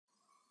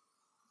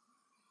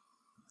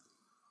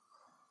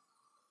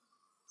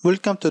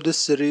Welcome to this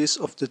series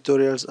of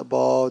tutorials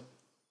about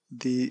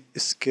the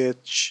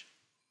sketch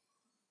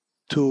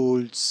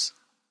tools.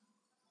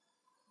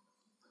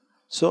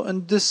 So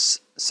in this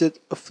set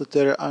of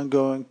tutorial I'm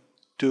going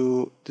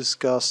to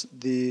discuss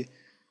the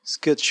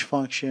sketch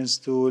functions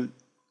tool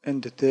in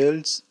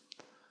details.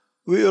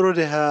 We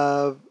already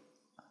have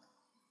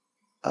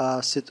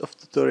a set of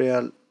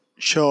tutorial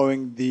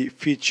showing the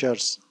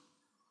features,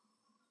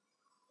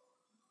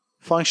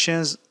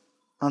 functions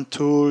and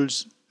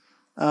tools,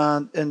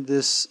 and in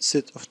this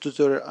set of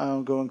tutorial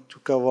I'm going to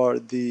cover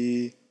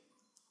the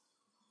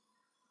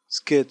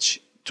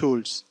sketch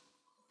tools.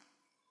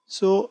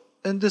 So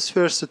in this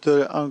first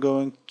tutorial I'm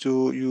going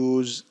to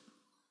use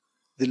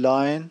the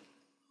line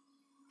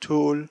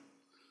tool.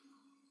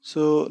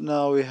 So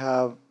now we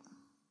have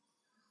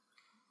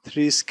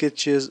three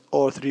sketches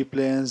or three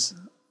planes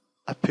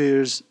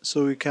appears,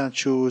 so we can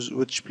choose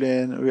which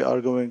plane we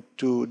are going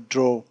to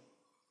draw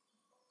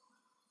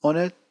on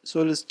it.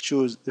 So let's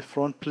choose the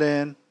front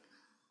plane,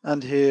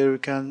 and here we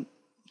can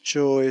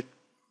show it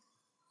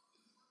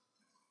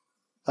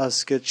as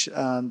sketch,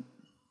 and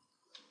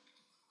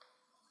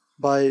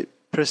by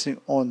pressing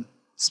on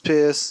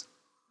space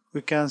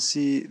we can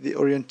see the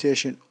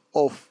orientation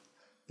of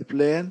the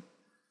plane.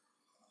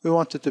 We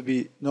want it to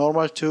be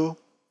normal too,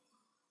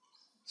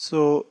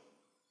 so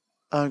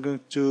I'm going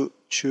to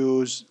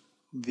choose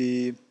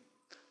the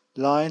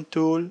line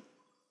tool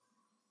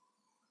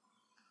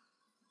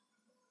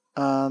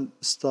and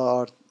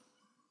start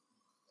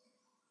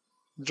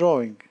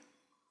drawing.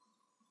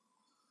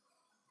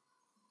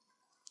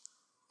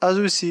 As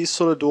we see,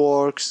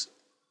 SolidWorks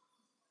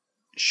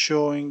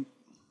showing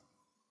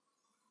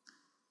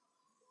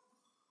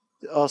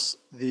us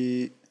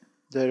the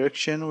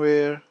direction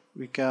where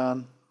we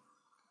can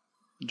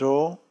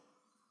draw,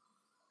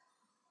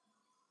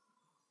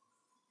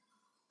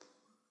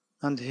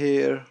 and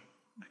here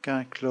I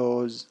can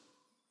close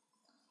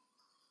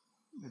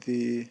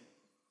the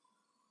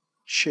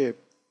shape.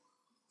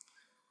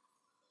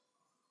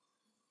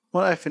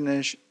 When I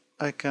finish,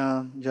 I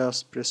can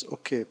just press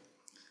OK.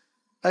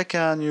 I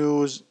can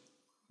use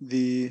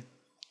the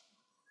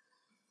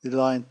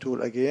line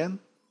tool again.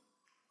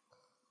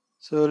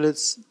 So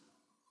let's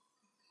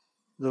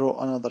draw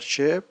another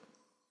shape,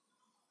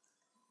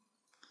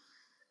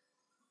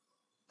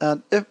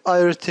 and if I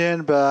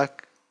return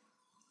back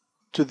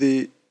to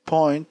the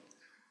point,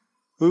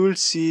 we will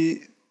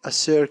see a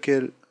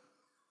circle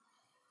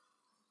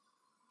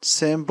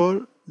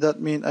symbol.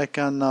 That means I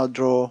can now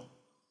draw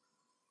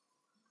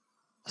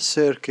a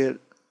circle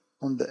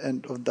on the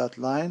end of that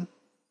line,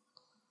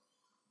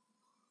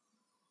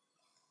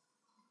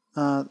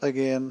 and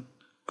again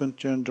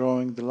continue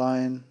drawing the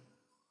line.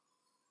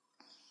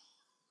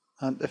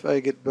 And if I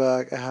get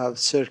back, I have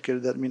circle.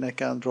 That means I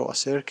can draw a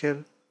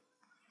circle,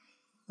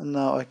 and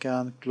now I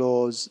can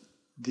close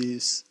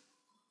this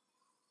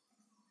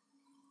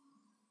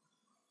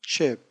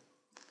shape.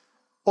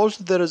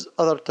 Also, there is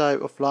other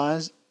type of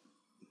lines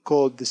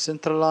called the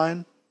center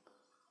line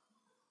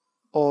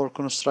or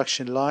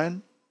construction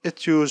line.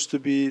 It used to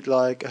be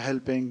like a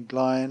helping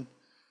line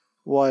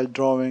while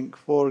drawing.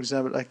 For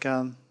example, I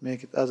can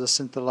make it as a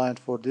center line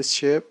for this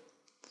shape,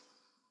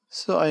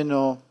 so I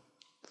know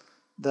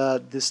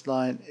that this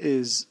line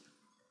is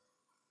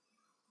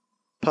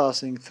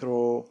passing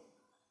through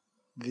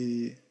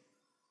the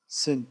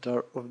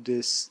center of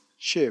this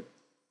shape.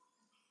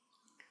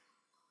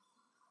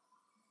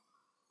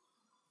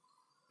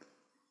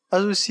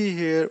 As we see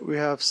here, we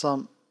have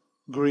some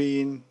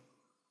green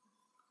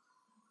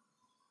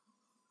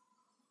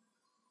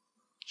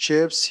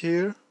shapes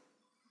here.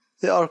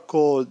 They are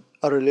called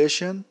a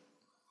relation.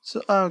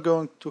 So I'm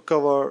going to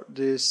cover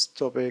this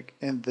topic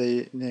in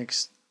the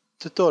next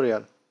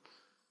tutorial.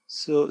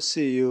 So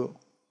see you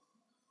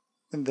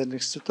in the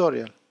next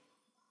tutorial.